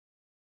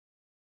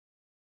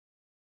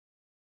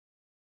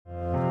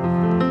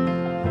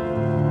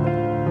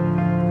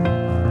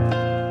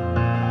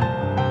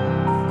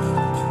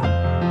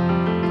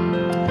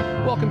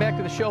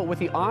show with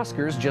the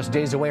Oscars just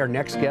days away. Our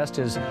next guest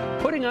is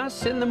putting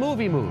us in the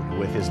movie mood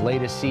with his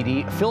latest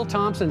CD. Phil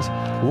Thompson's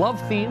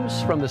Love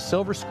Themes from the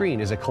Silver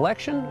Screen is a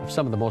collection of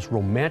some of the most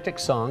romantic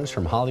songs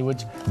from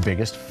Hollywood's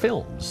biggest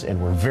films.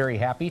 And we're very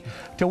happy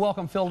to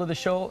welcome Phil to the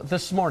show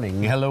this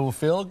morning. Hello,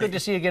 Phil. Good to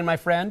see you again, my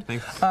friend.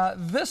 Thanks.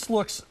 This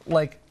looks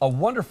like a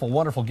wonderful,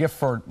 wonderful gift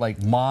for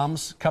like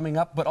moms coming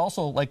up, but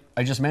also, like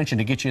I just mentioned,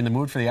 to get you in the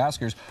mood for the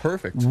Oscars.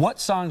 Perfect. What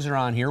songs are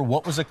on here?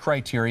 What was the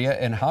criteria?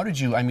 And how did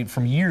you, I mean,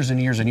 from years and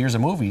years and years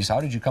of movies, how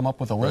did you come up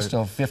with a list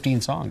of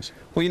 15 songs?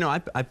 Well, you know,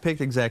 I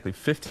picked exactly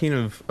 15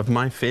 of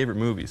my favorite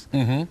movies.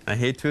 I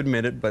hate to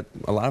admit it, but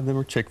a lot of them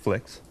are chick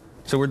flicks.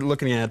 So we're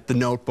looking at The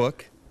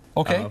Notebook.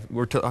 Okay.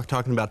 We're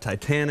talking about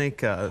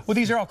Titanic. Well,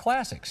 these are all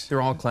classics.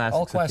 They're all classics.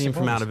 All classic A Theme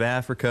from movies. Out of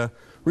Africa.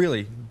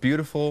 Really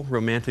beautiful,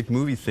 romantic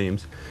movie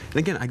themes. And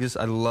again,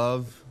 I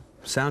love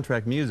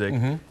soundtrack music,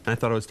 and I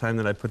thought it was time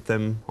that I put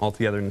them all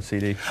together in the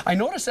CD. I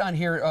noticed on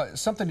here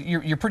something,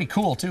 you're pretty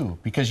cool too,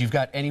 because you've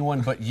got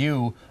Anyone But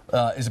You.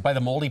 Is it by the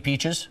Moldy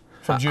Peaches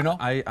from Juno?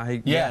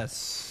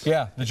 Yes.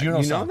 Yeah, the Juno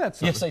You song. know that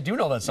song? Yes, I do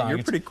know that song.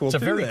 You're pretty cool It's a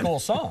too, very then. cool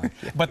song.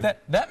 But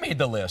that made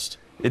the list.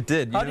 It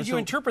did. How did you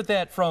interpret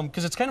that from,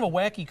 because it's kind of a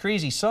wacky,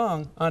 crazy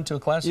song, onto a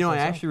classical You know, I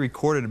song? actually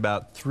recorded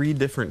about 3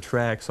 different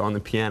tracks on the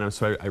piano.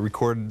 So I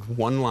recorded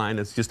one line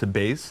as just a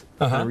bass,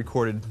 and I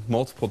recorded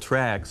multiple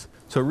tracks.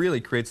 So it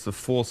really creates the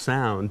full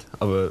sound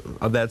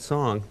of that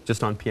song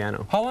just on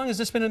piano. How long has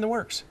this been in the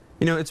works?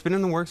 You know, it's been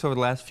in the works over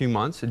the last few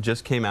months. It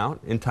just came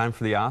out in time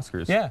for the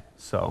Oscars. Yeah.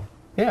 So.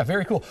 Yeah,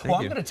 very cool. Well,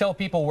 I'm you. going to tell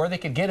people where they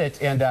can get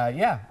it, and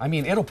yeah, I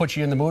mean, it'll put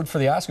you in the mood for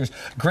the Oscars.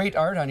 Great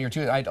art on here,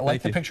 too. I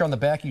like the picture on the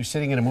back of you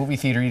sitting in a movie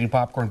theater eating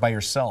popcorn by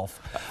yourself.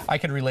 I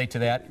can relate to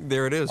that.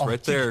 There it is,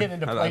 right there. Get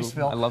into place,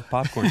 Phil. I love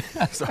popcorn.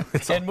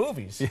 And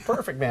movies.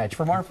 Perfect match.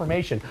 For more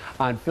information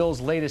on Phil's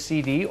latest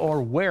CD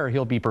or where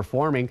he'll be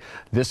performing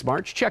this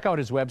March, check out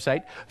his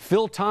website,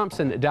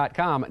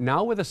 philthompson.com.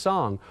 Now with a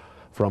song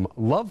from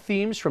Love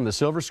Themes from the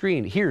Silver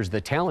Screen. Here's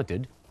the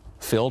talented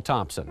Phil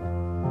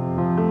Thompson.